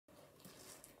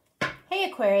Hey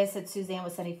Aquarius, it's Suzanne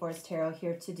with Sunny Force Tarot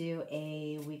here to do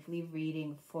a weekly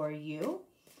reading for you.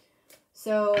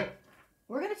 So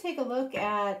we're going to take a look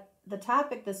at the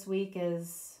topic this week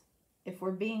is if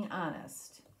we're being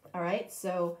honest. All right,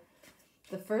 so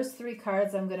the first three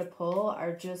cards I'm going to pull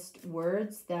are just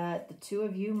words that the two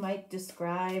of you might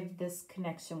describe this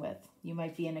connection with. You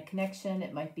might be in a connection,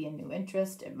 it might be a new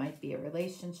interest, it might be a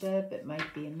relationship, it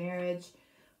might be a marriage,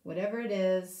 whatever it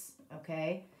is,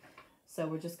 okay? So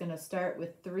we're just going to start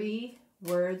with three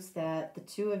words that the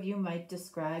two of you might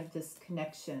describe this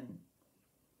connection.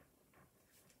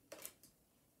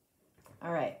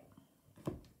 All right.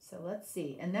 So let's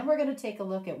see. And then we're going to take a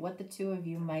look at what the two of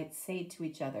you might say to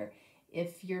each other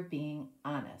if you're being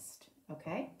honest.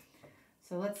 Okay?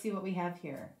 So let's see what we have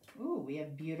here. Ooh, we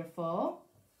have beautiful,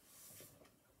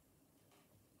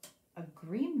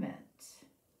 agreement,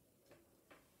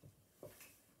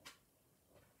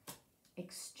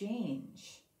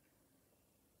 exchange.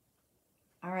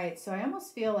 All right, so I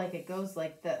almost feel like it goes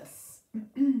like this.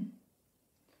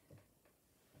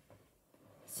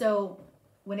 So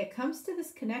when it comes to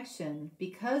this connection,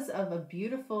 because of a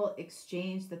beautiful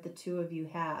exchange that the two of you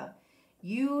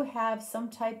have some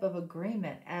type of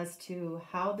agreement as to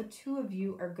how the two of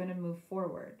you are going to move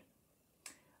forward.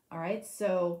 All right,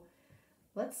 so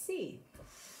let's see.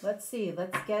 Let's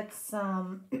get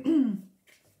some...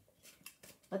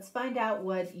 Let's find out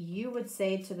what you would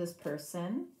say to this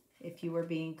person if you were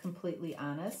being completely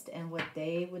honest and what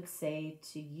they would say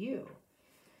to you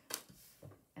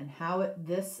and how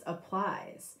this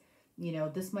applies. You know,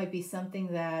 this might be something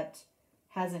that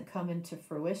hasn't come into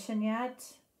fruition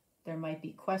yet. There might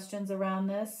be questions around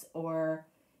this, or,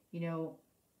 you know,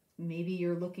 maybe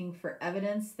you're looking for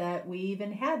evidence that we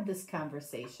even had this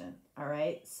conversation. All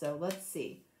right, so let's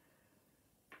see.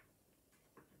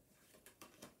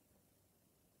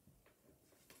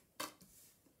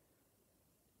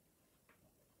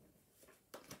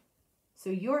 So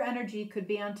your energy could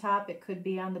be on top, it could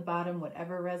be on the bottom,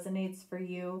 whatever resonates for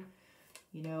you.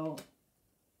 You know,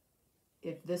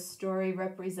 if this story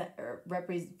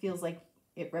feels like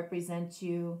it represents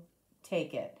you,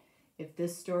 take it. If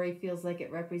this story feels like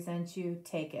it represents you,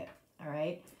 take it. All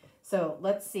right? So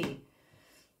let's see.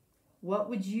 What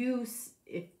would you,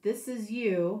 if this is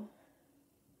you,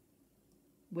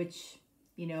 which,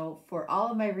 you know, for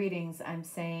all of my readings, I'm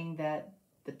saying that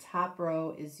the top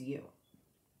row is you.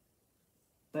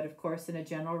 But of course, in a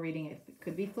general reading, it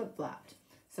could be flip-flopped.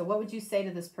 So what would you say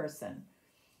to this person?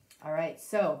 All right,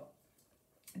 so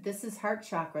this is heart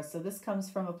chakra. So this comes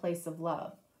from a place of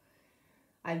love.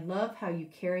 I love how you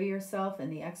carry yourself in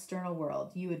the external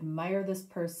world. You admire this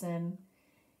person.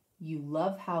 You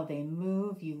love how they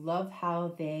move. You love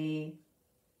how they,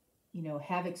 you know,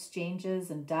 have exchanges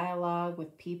and dialogue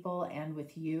with people and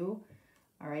with you.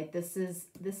 All right, this is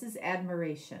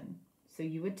admiration. So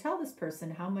you would tell this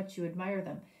person how much you admire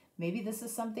them. Maybe this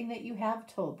is something that you have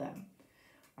told them.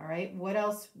 All right, what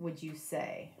else would you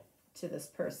say to this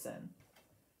person?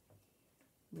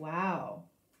 Wow,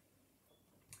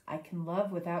 I can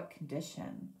love without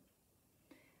condition.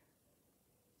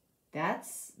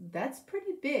 That's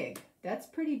pretty big. That's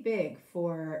pretty big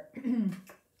for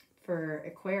for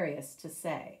Aquarius to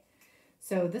say.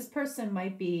 So this person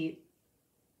might be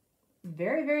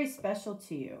very, very special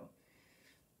to you.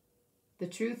 The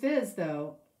truth is,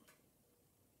 though,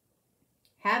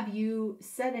 have you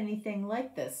said anything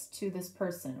like this to this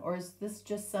person, or is this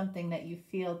just something that you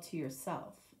feel to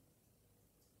yourself?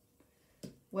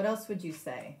 What else would you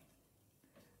say?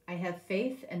 I have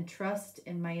faith and trust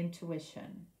in my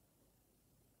intuition.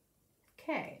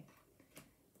 Okay.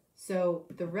 So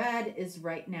the red is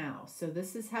right now. So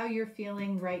this is how you're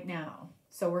feeling right now.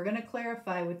 So we're going to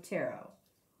clarify with tarot.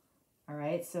 All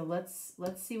right, so let's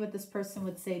see what this person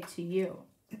would say to you.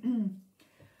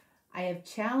 I have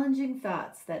challenging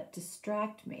thoughts that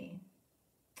distract me.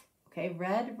 Okay,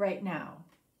 red right now.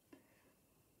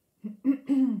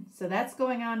 So that's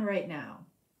going on right now.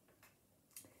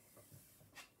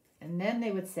 And then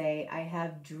they would say, I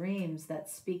have dreams that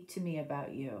speak to me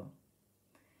about you.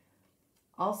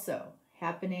 Also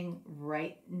happening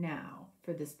right now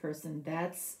for this person.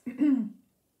 That's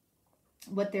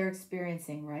what they're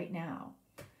experiencing right now.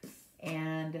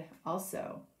 And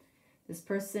also, this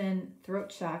person, throat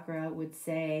chakra, would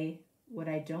say, what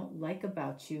I don't like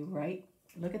about you, right?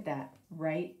 Look at that,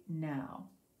 right now.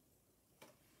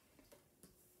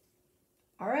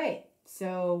 All right,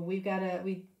 so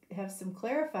we have some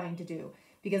clarifying to do,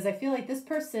 because I feel like this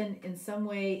person in some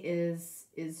way is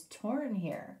torn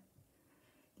here.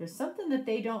 There's something that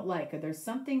they don't like, or there's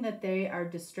something that they are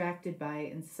distracted by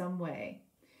in some way.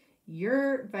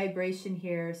 Your vibration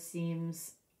here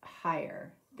seems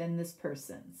higher than this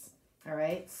person's. All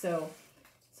right, so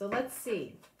let's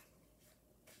see.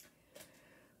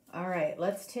 All right,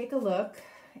 let's take a look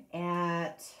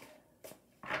at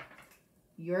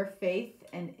your faith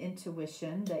and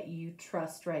intuition that you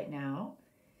trust right now.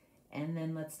 And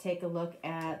then let's take a look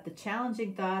at the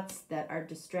challenging thoughts that are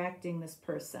distracting this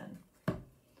person.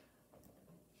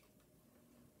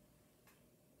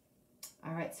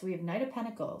 All right, so we have Knight of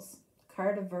Pentacles,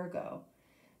 card of Virgo.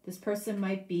 This person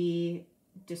might be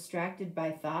distracted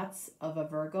by thoughts of a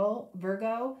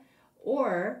Virgo,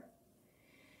 or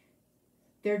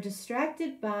they're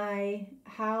distracted by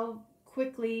how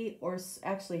quickly, or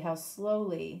actually how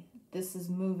slowly, this is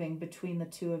moving between the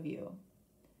two of you.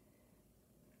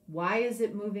 Why is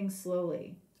it moving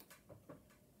slowly?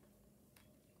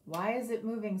 Why is it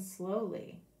moving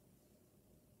slowly?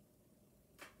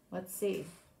 Let's see.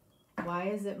 Why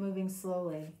is it moving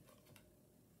slowly?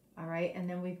 All right, and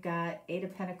then we've got Eight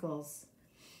of Pentacles.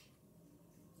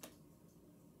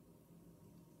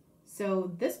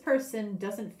 So this person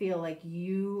doesn't feel like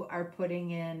you are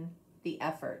putting in the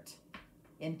effort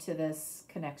into this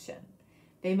connection.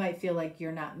 They might feel like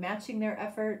you're not matching their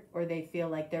effort, or they feel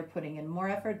like they're putting in more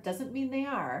effort. Doesn't mean they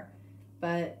are,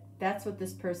 but that's what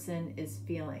this person is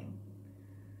feeling.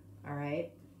 All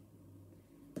right.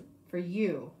 For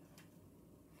you,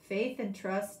 faith and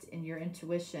trust in your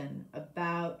intuition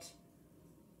about,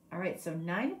 all right, so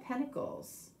Nine of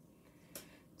Pentacles.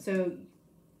 So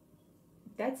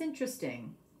that's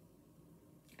interesting.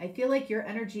 I feel like your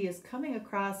energy is coming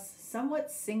across somewhat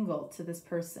single to this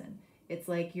person. It's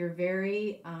like you're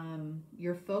very,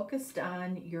 you're focused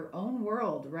on your own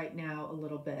world right now a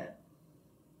little bit.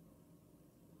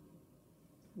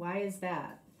 Why is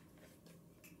that?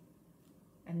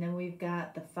 And then we've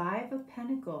got the Five of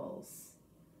Pentacles.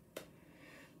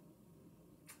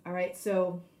 All right,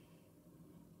 so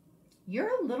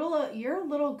you're a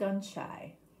little gun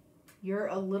shy. You're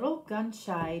a little gun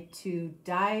shy to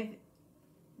dive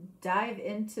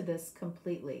into this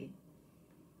completely.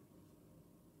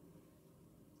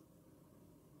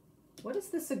 What is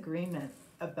this agreement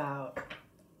about?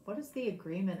 What is the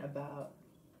agreement about?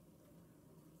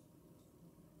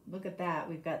 Look at that.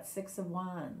 We've got Six of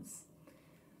Wands.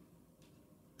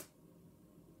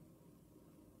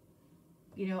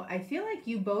 You know, I feel like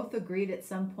you both agreed at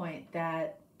some point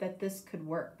that this could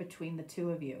work between the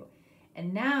two of you.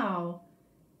 And now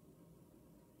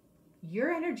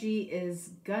your energy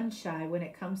is gun shy when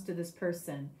it comes to this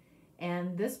person.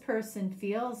 And this person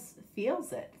feels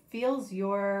it, feels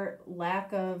your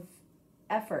lack of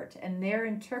effort, and they're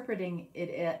interpreting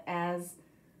it as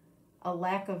a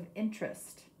lack of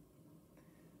interest.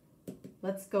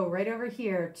 Let's go right over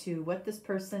here to what this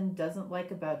person doesn't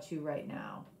like about you right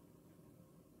now.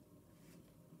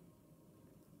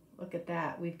 Look at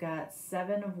that. We've got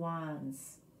Seven of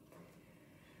Wands.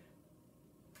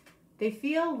 They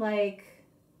feel like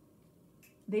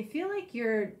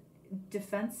you're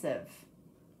defensive.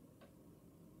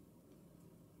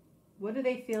 What do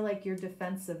they feel like you're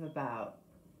defensive about?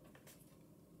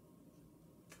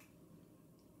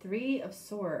 Three of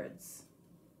Swords.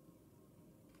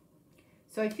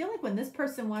 So I feel like when this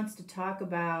person wants to talk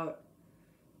about,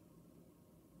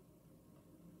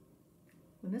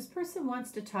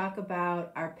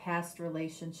 our past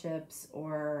relationships,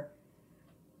 or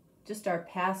just our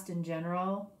past in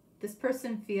general, this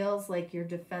person feels like you're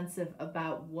defensive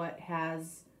about what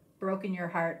has broken your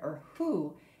heart, or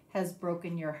who has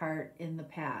broken your heart in the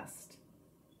past.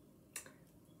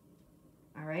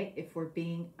 All right, if we're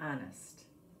being honest.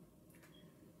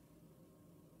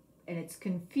 And it's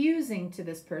confusing to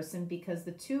this person because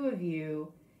the two of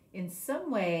you, in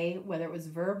some way, whether it was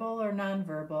verbal or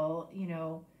nonverbal, you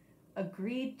know,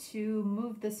 agreed to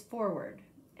move this forward.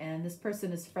 And this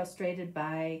person is frustrated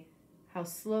by how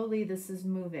slowly this is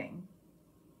moving.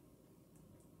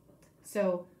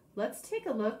 So let's take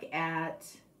a look at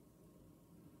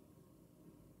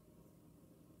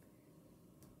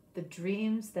the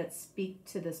dreams that speak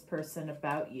to this person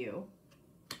about you.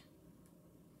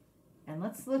 And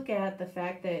let's look at the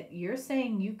fact that you're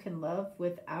saying you can love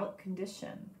without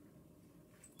condition.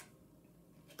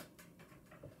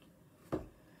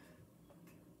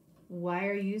 Why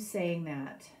are you saying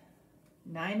that?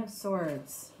 Nine of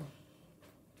Swords.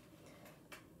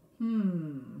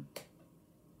 Nine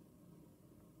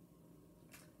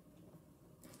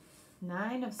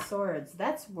of Swords.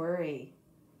 That's worry.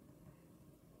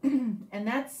 And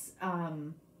that's,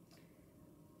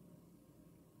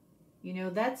 you know,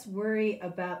 that's worry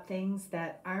about things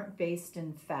that aren't based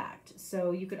in fact.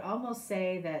 So you could almost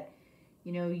say that,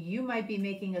 you know, you might be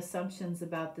making assumptions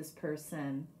about this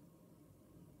person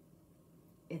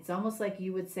it's almost like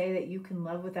you would say that you can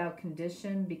love without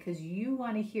condition because you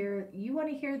want to hear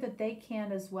that they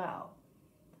can as well.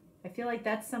 I feel like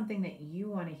that's something that you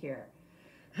want to hear.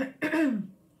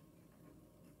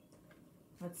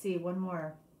 Let's see, one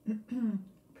more.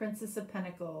 Princess of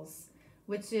Pentacles,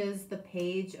 which is the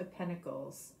Page of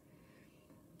Pentacles.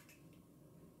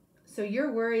 So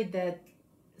you're worried that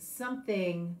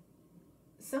something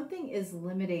is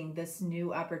limiting this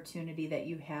new opportunity that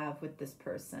you have with this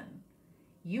person.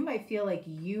 You might feel like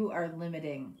you are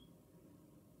limiting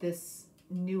this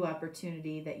new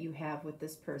opportunity that you have with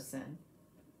this person.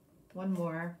 One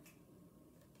more.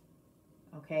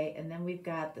 Okay, and then we've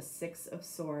got the Six of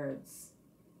Swords.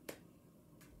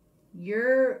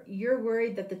 You're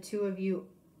worried that the two of you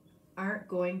aren't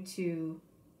going to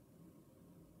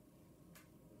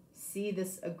see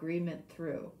this agreement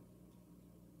through.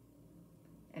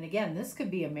 And again, this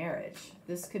could be a marriage.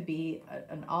 This could be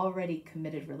an already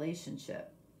committed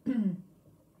relationship.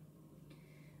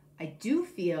 I do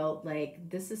feel like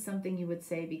this is something you would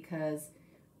say because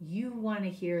you want to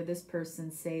hear this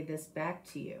person say this back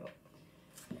to you.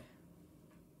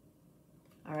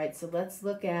 All right, so let's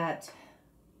look at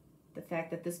the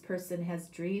fact that this person has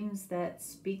dreams that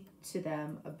speak to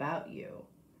them about you.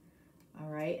 All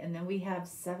right, and then we have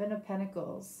Seven of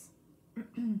Pentacles.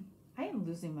 I am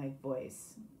losing my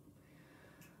voice.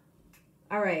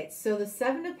 All right, so the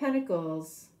Seven of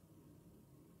Pentacles,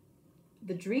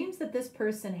 the dreams that this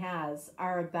person has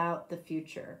are about the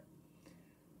future,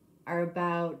 are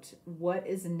about what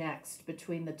is next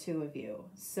between the two of you.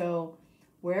 So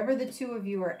wherever the two of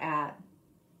you are at,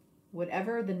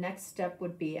 whatever the next step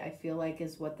would be, I feel like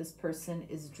is what this person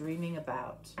is dreaming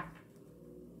about.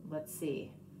 Let's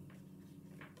see.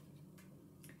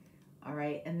 All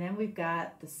right, and then we've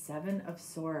got the Seven of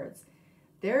Swords.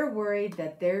 They're worried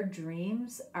that their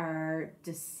dreams are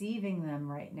deceiving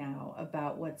them right now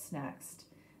about what's next.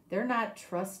 They're not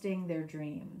trusting their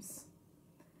dreams.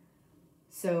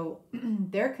 So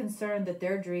they're concerned that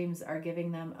their dreams are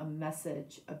giving them a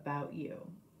message about you.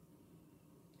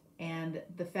 And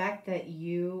the fact that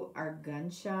you are gun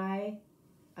shy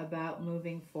about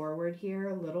moving forward here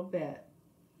a little bit.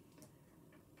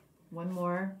 One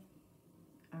more.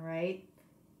 All right.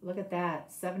 Look at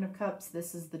that. Seven of Cups.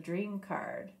 This is the dream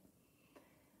card.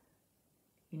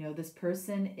 You know, this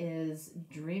person is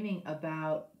dreaming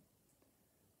about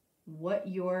what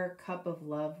your cup of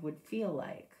love would feel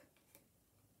like.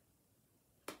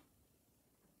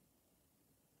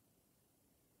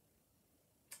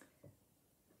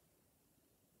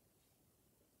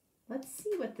 Let's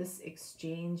see what this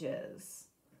exchange is.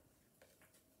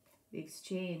 The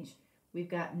exchange. We've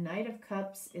got Knight of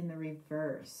Cups in the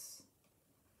reverse.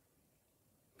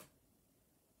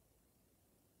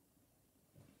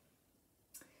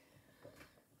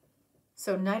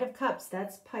 So Knight of Cups,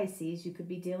 that's Pisces. You could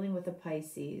be dealing with a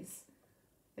Pisces.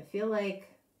 I feel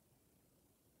like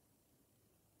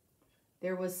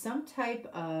there was some type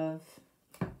of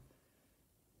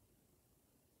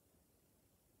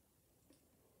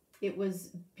it was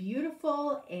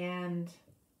beautiful and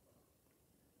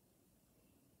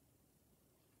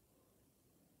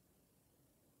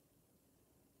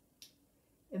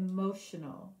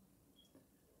emotional.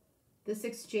 This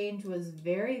exchange was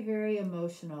very, very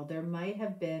emotional. There might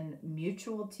have been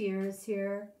mutual tears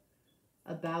here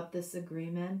about this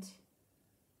agreement.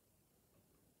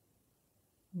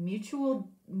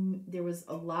 There was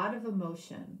a lot of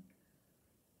emotion.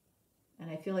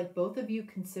 And I feel like both of you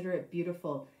consider it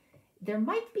beautiful. There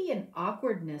might be an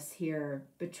awkwardness here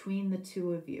between the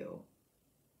two of you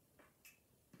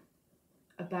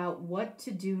about what to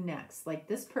do next. Like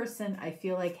this person, I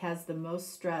feel like has the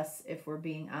most stress, if we're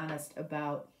being honest,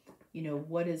 about, you know,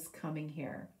 what is coming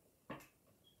here.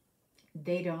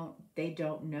 They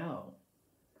don't know.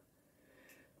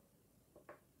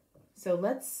 So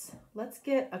let's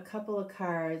get a couple of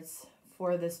cards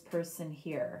for this person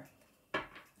here.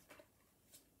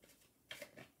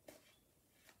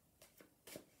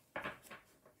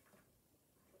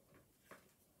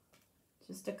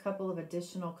 Just a couple of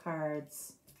additional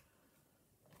cards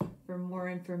for more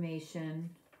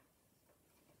information.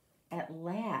 At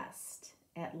last,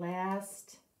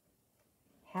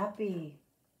 happy.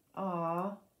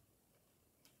 Aw.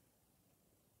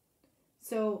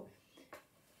 So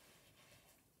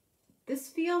this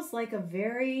feels like a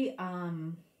very, it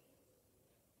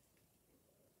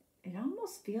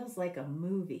almost feels like a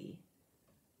movie.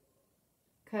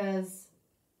 'Cause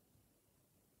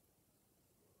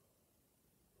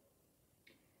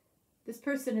this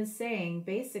person is saying,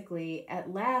 basically,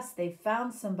 at last they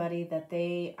found somebody that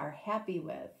they are happy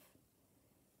with.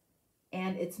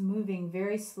 and it's moving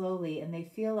very slowly, and they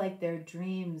feel like their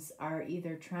dreams are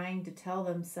either trying to tell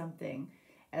them something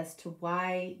as to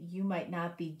why you might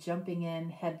not be jumping in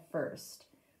head first.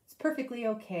 It's perfectly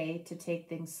okay to take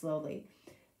things slowly.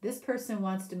 This person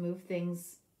wants to move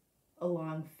things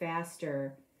along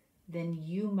faster than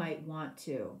you might want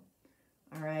to.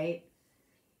 All right?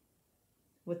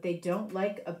 What they don't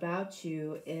like about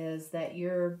you is that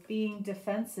you're being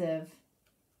defensive.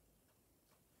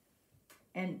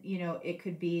 And, you know, it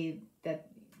could be that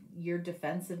your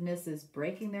defensiveness is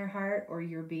breaking their heart, or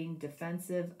you're being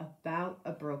defensive about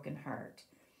a broken heart.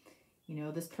 You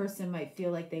know, this person might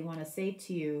feel like they want to say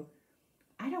to you,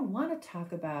 I don't want to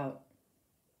talk about,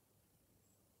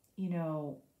 you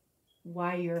know,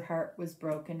 why your heart was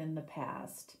broken in the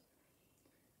past.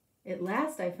 At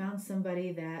last, I found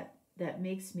somebody that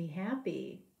makes me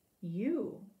happy.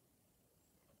 You.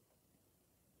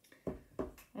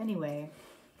 Anyway,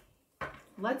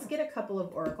 let's get a couple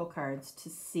of oracle cards to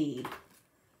see.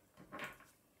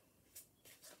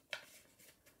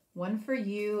 One for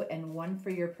you and one for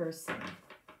your person.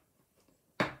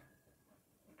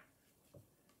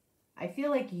 I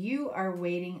feel like you are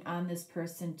waiting on this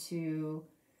person to,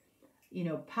 you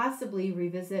know, possibly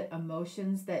revisit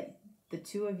emotions that the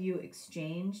two of you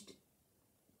exchanged.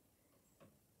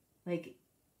 Like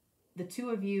the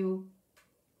two of you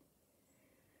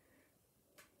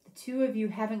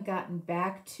haven't gotten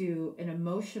back to an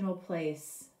emotional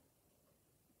place.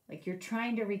 Like you're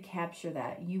trying to recapture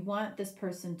that. You want this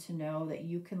person to know that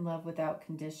you can love without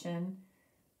condition,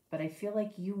 but I feel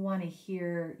like you want to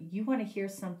hear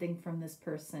something from this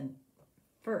person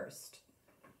first.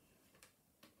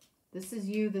 This is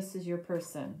you, this is your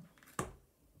person.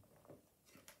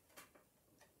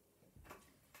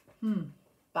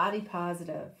 Body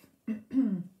positive.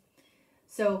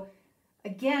 So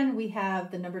again, we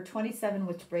have the number 27,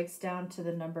 which breaks down to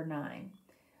the number 9.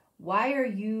 Why are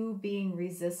you being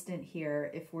resistant here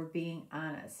if we're being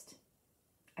honest?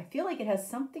 I feel like it has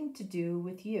something to do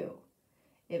with you.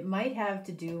 It might have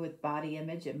to do with body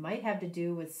image. It might have to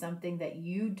do with something that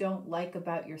you don't like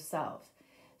about yourself.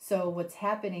 So what's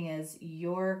happening is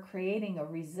you're creating a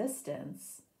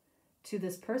resistance to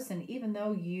this person, even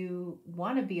though you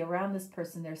want to be around this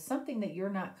person. There's something that you're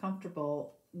not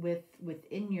comfortable with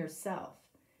within yourself.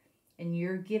 And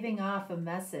you're giving off a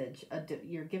message,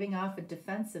 you're giving off a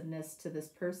defensiveness to this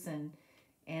person.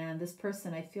 And this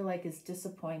person, I feel like, is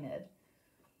disappointed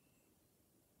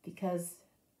because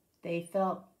they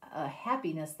felt a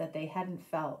happiness that they hadn't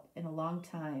felt in a long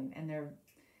time. And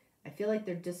I feel like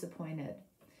they're disappointed.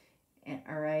 And,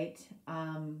 all right.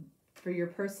 For your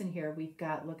person here, we've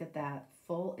got, look at that,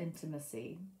 full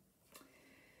intimacy.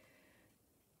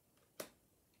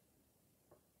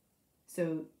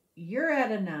 So you're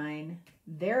at a 9,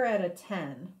 they're at a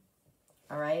 10,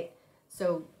 all right?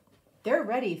 So they're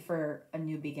ready for a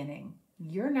new beginning.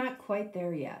 You're not quite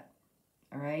there yet,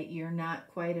 all right? You're not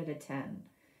quite at a 10.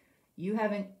 You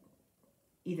haven't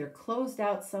either closed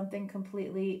out something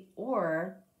completely,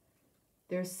 or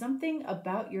there's something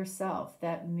about yourself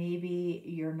that maybe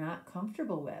you're not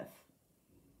comfortable with.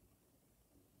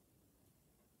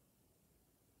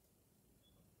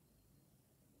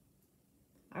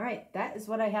 All right, that is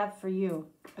what I have for you.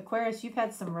 Aquarius, you've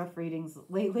had some rough readings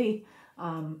lately.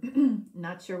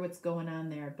 Not sure what's going on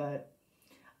there, but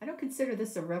I don't consider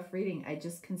this a rough reading. I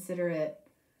just consider it,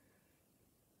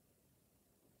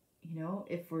 you know,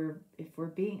 if we're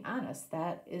being honest,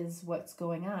 that is what's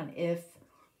going on. If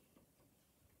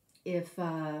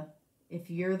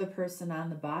you're the person on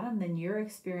the bottom, then you're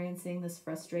experiencing this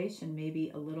frustration, maybe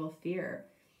a little fear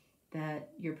that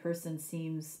your person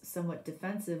seems somewhat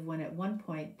defensive when at one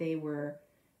point they were,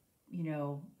 you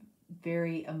know,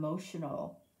 very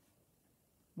emotional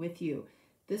with you.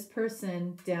 This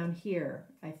person down here,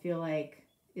 I feel like,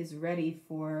 is ready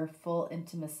for full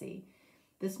intimacy.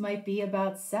 This might be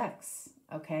about sex,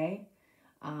 okay?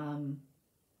 In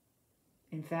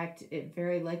fact, it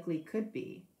very likely could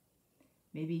be.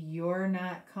 Maybe you're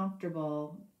not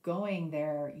comfortable going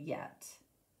there yet.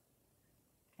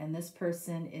 And this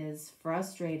person is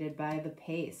frustrated by the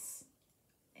pace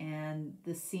and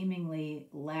the seemingly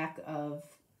lack of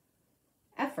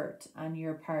effort on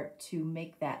your part to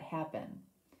make that happen.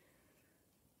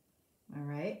 All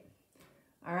right.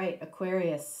 All right,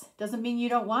 Aquarius. Doesn't mean you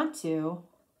don't want to.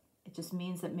 It just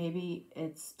means that maybe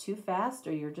it's too fast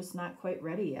or you're just not quite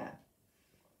ready yet.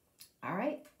 All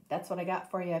right. That's what I got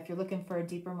for you. If you're looking for a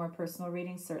deeper, more personal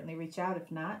reading, certainly reach out.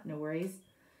 If not, no worries.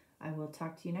 I will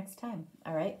talk to you next time.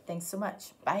 All right. Thanks so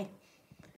much. Bye.